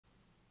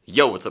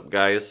Yo, what's up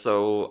guys?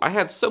 So I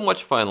had so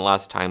much fun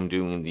last time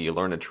doing the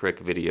learn a trick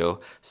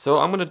video, so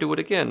I'm gonna do it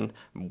again.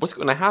 What's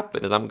gonna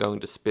happen is I'm going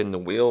to spin the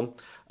wheel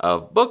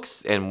of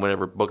books, and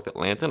whatever book that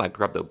lands in, I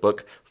grab the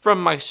book from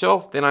my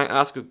shelf, then I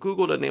ask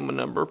Google to name a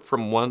number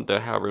from 1 to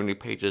however many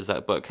pages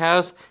that book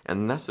has,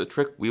 and that's the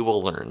trick we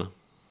will learn.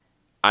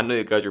 I know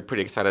you guys are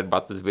pretty excited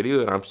about this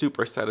video, and I'm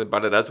super excited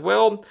about it as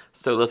well,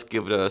 so let's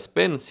give it a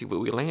spin and see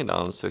what we land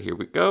on. So here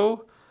we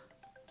go.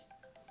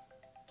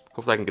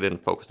 Hopefully I can get it in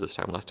focus this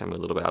time. Last time I was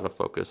a little bit out of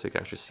focus so you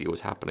can actually see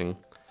what's happening.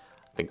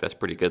 I think that's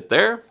pretty good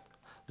there.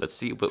 Let's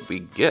see what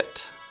we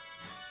get.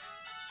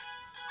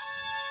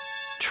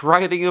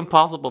 Try the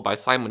Impossible by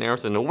Simon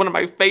Harrison. One of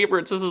my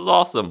favorites. This is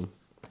awesome.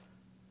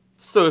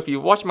 So if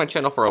you've watched my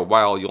channel for a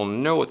while, you'll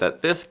know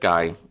that this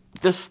guy,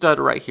 this stud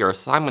right here,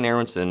 Simon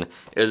Harrison,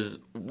 is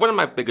one of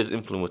my biggest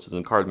influences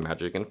in card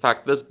magic. In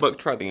fact, this book,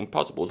 Try the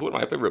Impossible, is one of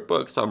my favorite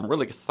books, so I'm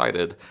really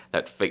excited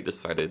that Fate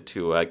decided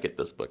to get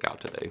this book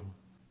out today.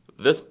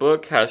 This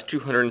book has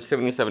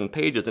 277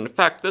 pages. In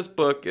fact, this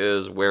book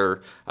is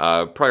where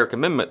Prior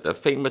Commitment, the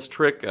famous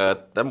trick,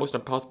 the most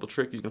impossible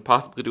trick you can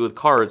possibly do with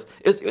cards,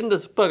 is in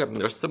this book. I mean,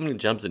 there's so many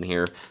gems in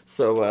here.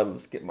 So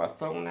let's get my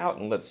phone out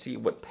and let's see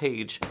what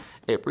page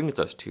it brings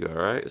us to,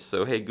 all right?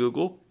 So, hey,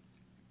 Google,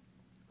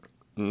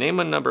 name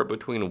a number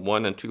between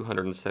 1 and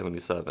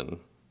 277.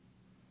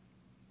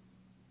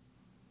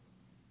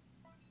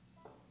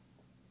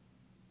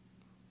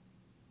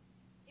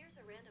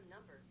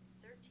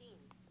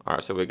 All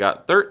right, so we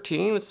got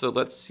 13, so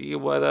let's see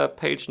what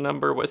page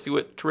number, let's see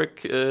what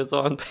trick is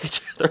on page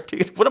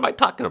 13. What am I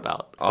talking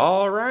about?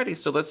 Alrighty,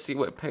 so let's see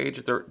what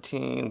page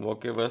 13 will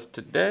give us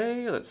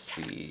today. Let's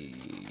see,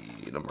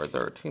 number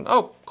 13.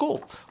 Oh,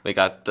 cool. We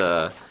got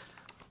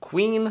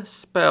Queen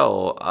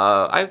Spell.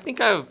 I think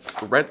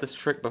I've read this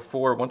trick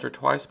before once or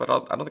twice, but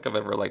I don't think I've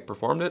ever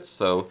performed it,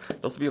 so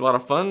this will be a lot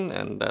of fun,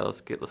 and let's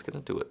get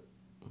into it.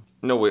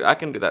 No, wait, I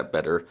can do that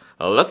better.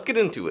 Let's get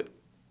into it.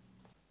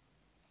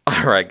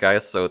 Alright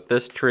guys, so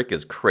this trick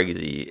is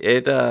crazy.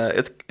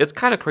 It's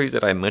kind of crazy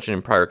that I mentioned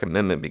in Prior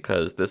Commitment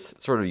because this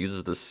sort of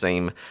uses the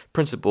same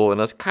principle, and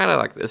it's kind of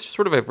like, it's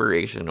sort of a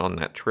variation on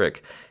that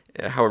trick.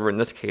 However, in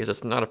this case,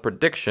 it's not a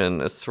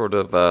prediction, it's sort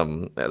of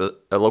a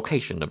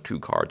location of 2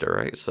 cards,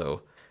 alright?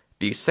 So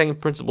the same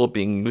principle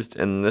being used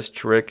in this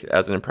trick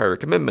as in Prior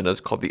Commitment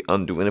is called the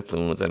Undue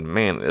Influence, and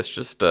man, it's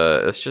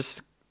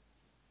just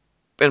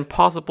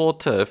impossible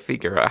to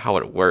figure out how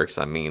it works.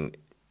 I mean,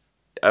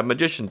 a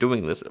magician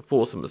doing this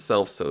fools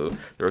himself, so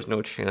there's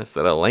no chance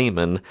that a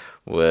layman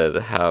would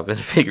have been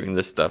figuring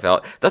this stuff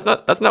out. That's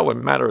not what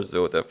matters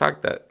though. The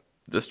fact that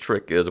this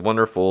trick is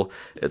wonderful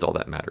is all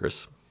that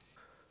matters.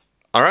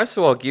 Alright,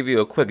 so I'll give you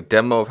a quick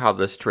demo of how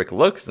this trick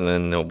looks, and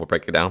then we'll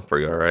break it down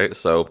for you, alright?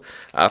 So,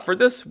 for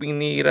this, we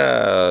need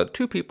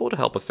 2 people to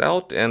help us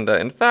out, and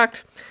in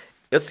fact,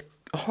 it's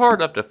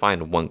hard enough to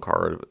find 1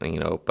 card,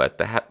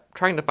 but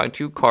trying to find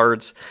 2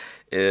 cards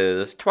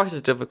is twice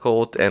as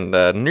difficult and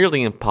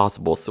nearly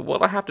impossible. So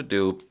what I have to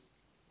do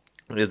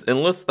is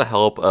enlist the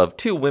help of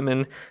 2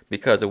 women,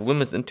 because a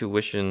woman's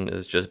intuition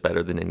is just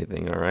better than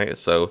anything, all right?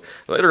 So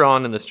later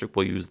on in this trick,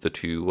 we'll use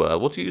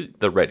we'll use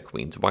the red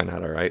queens. Why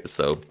not, all right?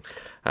 So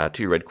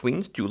 2 red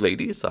queens, 2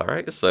 ladies, all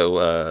right?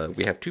 So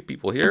we have 2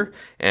 people here,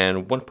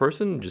 and 1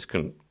 person just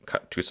can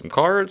cut to some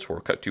cards,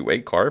 or cut to a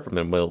card from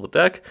the middle of the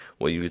deck.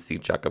 We'll use the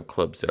Jack of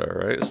Clubs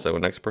there, all right? So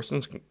next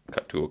person's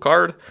cut to a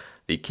card,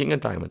 the King of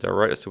Diamonds, all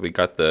right? So we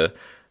got the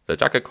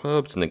Jack of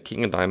Clubs and the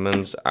King of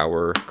Diamonds,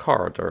 our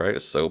cards, all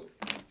right? So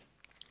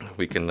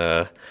we can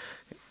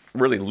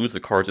really lose the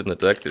cards in the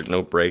deck. There's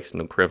no breaks,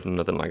 no crimson,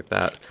 nothing like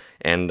that.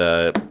 And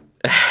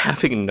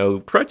having no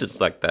prejudice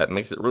like that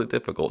makes it really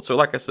difficult. So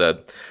like I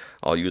said,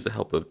 I'll use the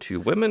help of 2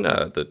 women,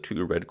 the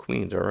 2 red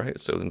queens, all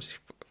right? So let me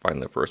find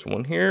the first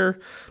one here.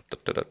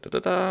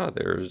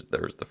 There's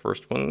the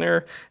first one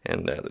there.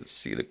 And let's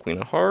see, the Queen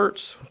of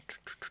Hearts.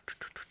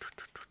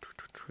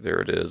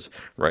 There it is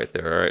right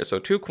there. All right, so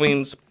 2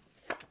 queens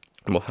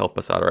will help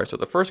us out. All right, so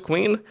the first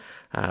queen,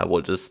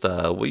 we'll use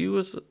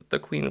the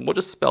queen, we'll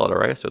just spell it, all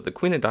right? So the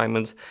Queen of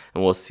Diamonds,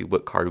 and we'll see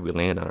what card we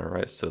land on, all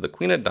right? So the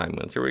Queen of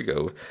Diamonds, here we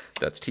go.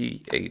 That's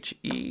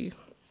THEQUEEN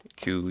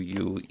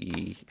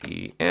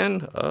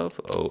of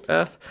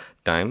OF,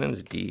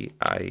 Diamonds,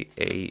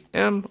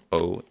 DIAMONDS.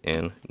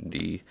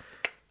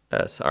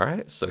 All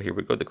right, so here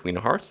we go, the Queen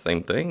of Hearts,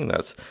 same thing.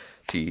 That's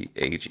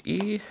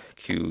THEQUEEN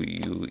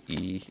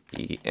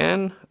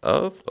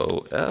of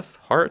OF,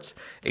 Hearts,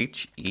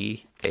 HEARTS.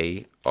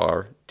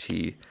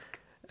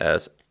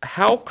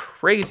 How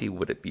crazy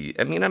would it be?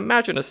 I mean,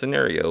 imagine a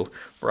scenario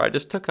where I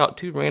just took out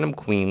 2 random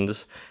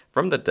queens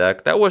from the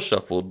deck that was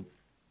shuffled.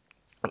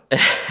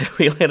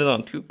 We landed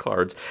on 2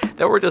 cards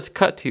that were just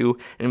cut to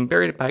and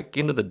buried back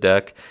into the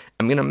deck.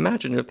 I mean,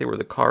 imagine if they were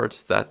the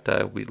cards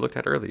that we looked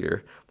at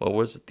earlier. What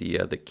was it?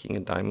 The King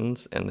of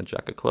Diamonds and the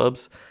Jack of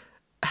Clubs.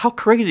 How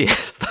crazy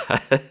is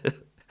that?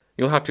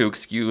 You'll have to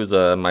excuse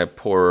my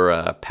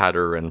poor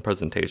patter and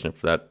presentation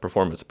for that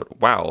performance, but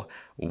wow,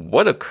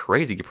 what a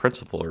crazy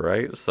principle,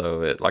 right?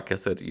 So, like I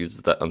said, it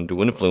uses that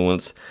undue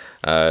influence,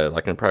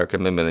 like in prior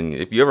commitment. And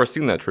if you've ever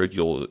seen that trick,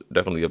 you'll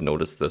definitely have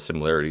noticed the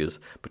similarities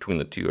between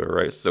the two, all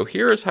right? So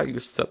here's how you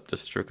set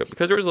this trick up,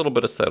 because there's a little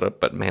bit of setup,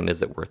 but man,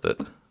 is it worth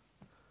it.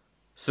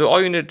 So all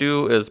you need to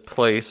do is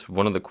place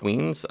one of the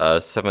queens,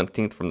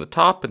 17th from the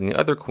top, and the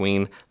other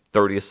queen,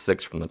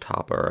 36 from the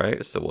top, all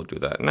right? So we'll do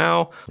that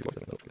now.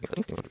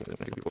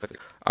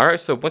 All right,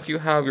 so once you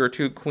have your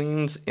two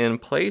queens in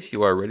place,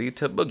 you are ready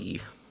to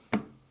boogie.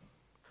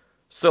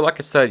 So like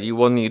I said, you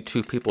will need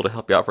two people to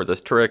help you out for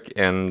this trick.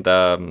 And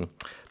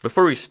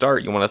before we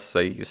start, you want to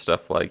say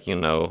stuff like,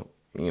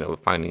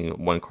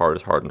 finding one card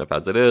is hard enough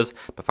as it is,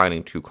 but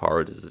finding two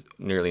cards is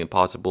nearly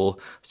impossible.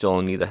 So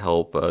you'll need the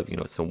help of,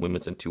 some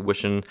women's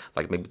intuition,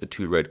 like maybe the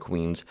two red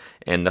queens.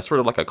 And that's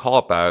sort of like a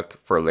callback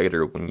for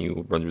later when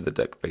you run through the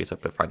deck face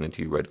up to find the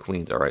two red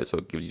queens, all right? So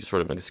it gives you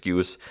sort of an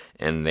excuse,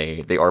 and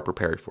they are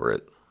prepared for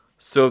it.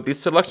 So the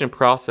selection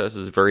process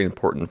is very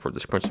important for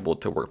this principle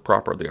to work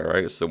properly, all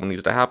right? So what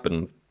needs to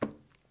happen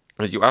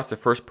is you ask the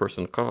first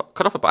person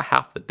cut off about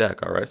half the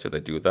deck, all right? So they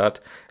do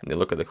that, and they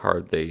look at the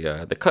card they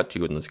cut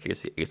to, in this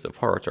case, the Ace of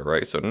Hearts, all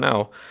right? So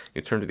now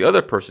you turn to the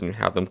other person, you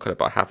have them cut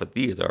about half of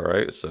these, all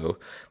right? So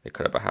they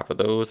cut about half of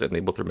those, and they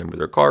both remember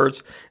their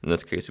cards. In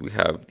this case, we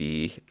have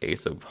the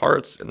Ace of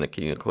Hearts and the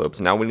King of Clubs.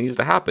 Now what needs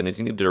to happen is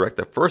you need to direct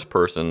the first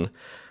person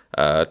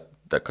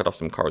that cut off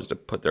some cards to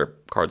put their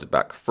cards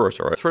back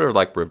first, all right? Sort of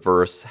like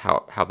reverse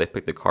how they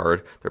pick the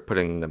card. They're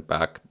putting them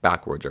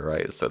backwards, all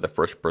right? So the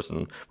first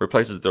person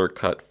replaces their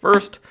cut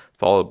first,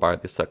 followed by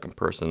the second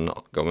person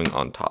going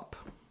on top.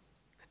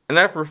 And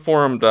I've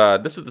performed,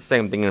 this is the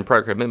same thing in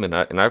prior commitment,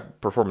 and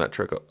I've performed that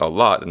trick a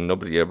lot, and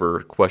nobody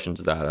ever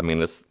questions that.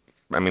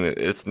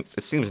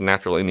 It seems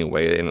natural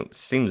anyway, and it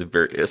seems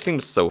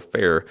so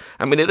fair.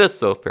 It is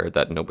so fair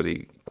that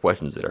nobody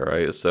questions it, all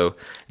right? So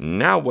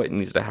now what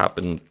needs to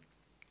happen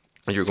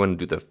is you're going to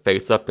do the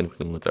face-up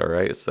influence, all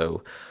right?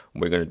 So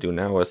what we're going to do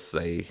now is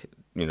say,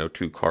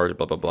 two cards,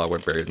 blah, blah, blah, were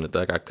buried in the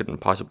deck. I couldn't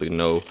possibly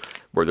know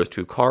where those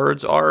two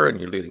cards are,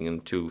 and you're leading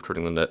into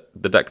turning the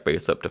deck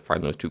face up to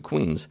find those two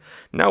queens.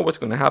 Now what's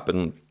going to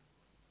happen,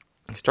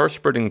 you start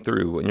spreading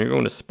through, and you're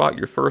going to spot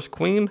your first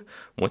queen.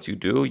 Once you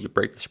do, you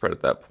break the spread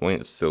at that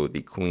point, so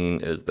the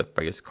queen is the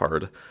face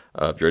card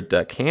of your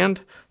deck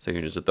hand, so you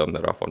just thumb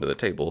that off onto the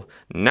table.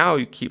 Now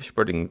you keep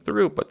spreading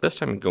through, but this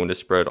time you're going to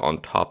spread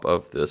on top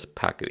of this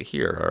packet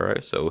here, all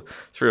right? So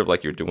sort of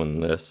like you're doing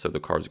this, so the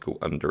cards go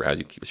under as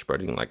you keep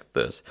spreading like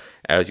this.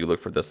 As you look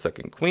for the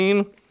second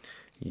queen,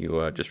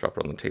 you just drop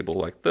it on the table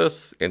like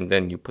this, and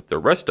then you put the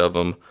rest of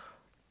them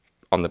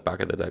on the back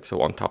of the deck,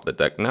 so on top of the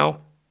deck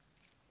now,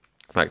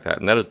 like that.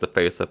 And that is the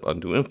face-up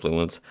undue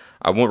influence.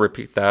 I won't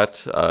repeat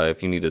that.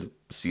 If you need to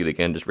see it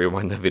again, just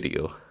rewind the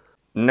video.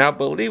 Now,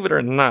 believe it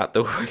or not,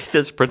 the way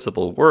this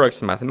principle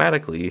works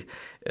mathematically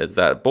is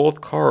that both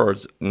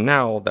cards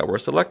now that were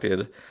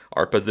selected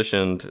are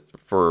positioned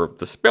for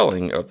the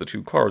spelling of the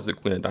two cards. The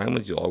Queen of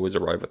Diamonds, you'll always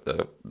arrive at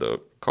the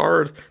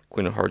card.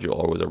 Queen of Hearts, you'll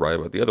always arrive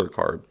at the other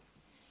card.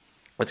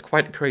 It's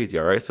quite crazy,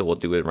 all right? So we'll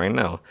do it right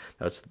now.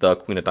 That's the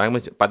Queen of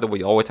Diamonds. By the way,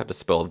 you always have to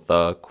spell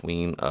the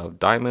Queen of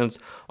Diamonds,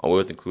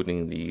 always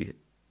including the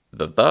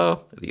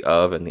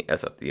of, and the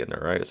S at the end,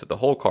 all right? So the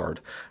whole card,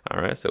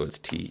 all right? So it's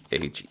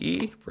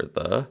T-H-E for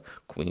the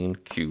Queen,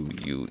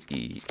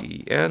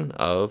 Q-U-E-E-N,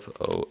 of,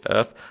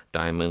 O-F,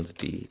 Diamonds,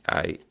 D-I-A-M-O-N-D-S.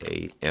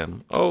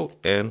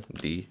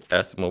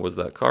 And what was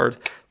that card?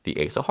 The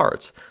Ace of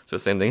Hearts. So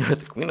same thing with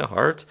the Queen of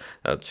Hearts.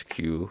 That's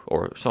the,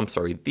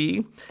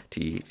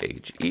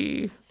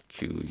 T-H-E,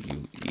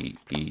 Q-U-E-E-N-O-F,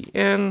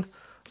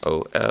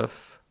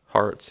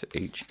 Hearts,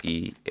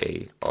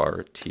 H-E-A-R-T-S.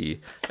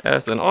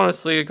 And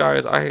honestly,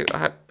 guys,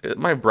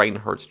 my brain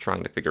hurts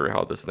trying to figure out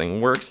how this thing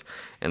works.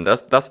 And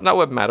that's not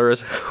what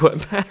matters.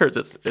 What matters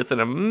is it's an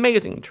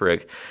amazing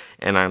trick.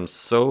 And I'm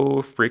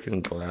so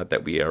freaking glad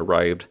that we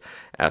arrived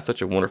at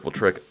such a wonderful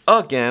trick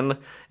again.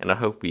 And I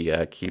hope we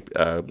keep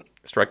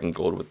striking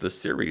gold with this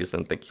series.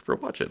 And thank you for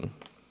watching.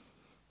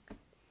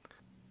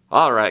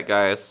 Alright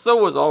guys,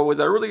 so as always,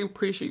 I really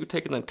appreciate you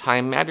taking the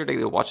time out of your day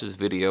to watch this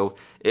video.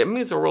 It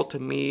means the world to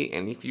me,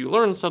 and if you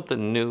learn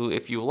something new,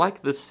 if you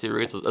like this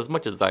series as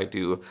much as I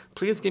do,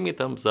 please give me a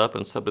thumbs up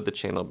and sub to the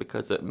channel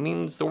because it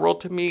means the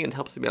world to me and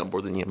helps me out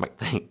more than you might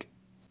think.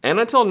 And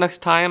until next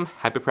time,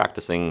 happy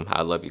practicing.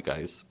 I love you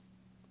guys.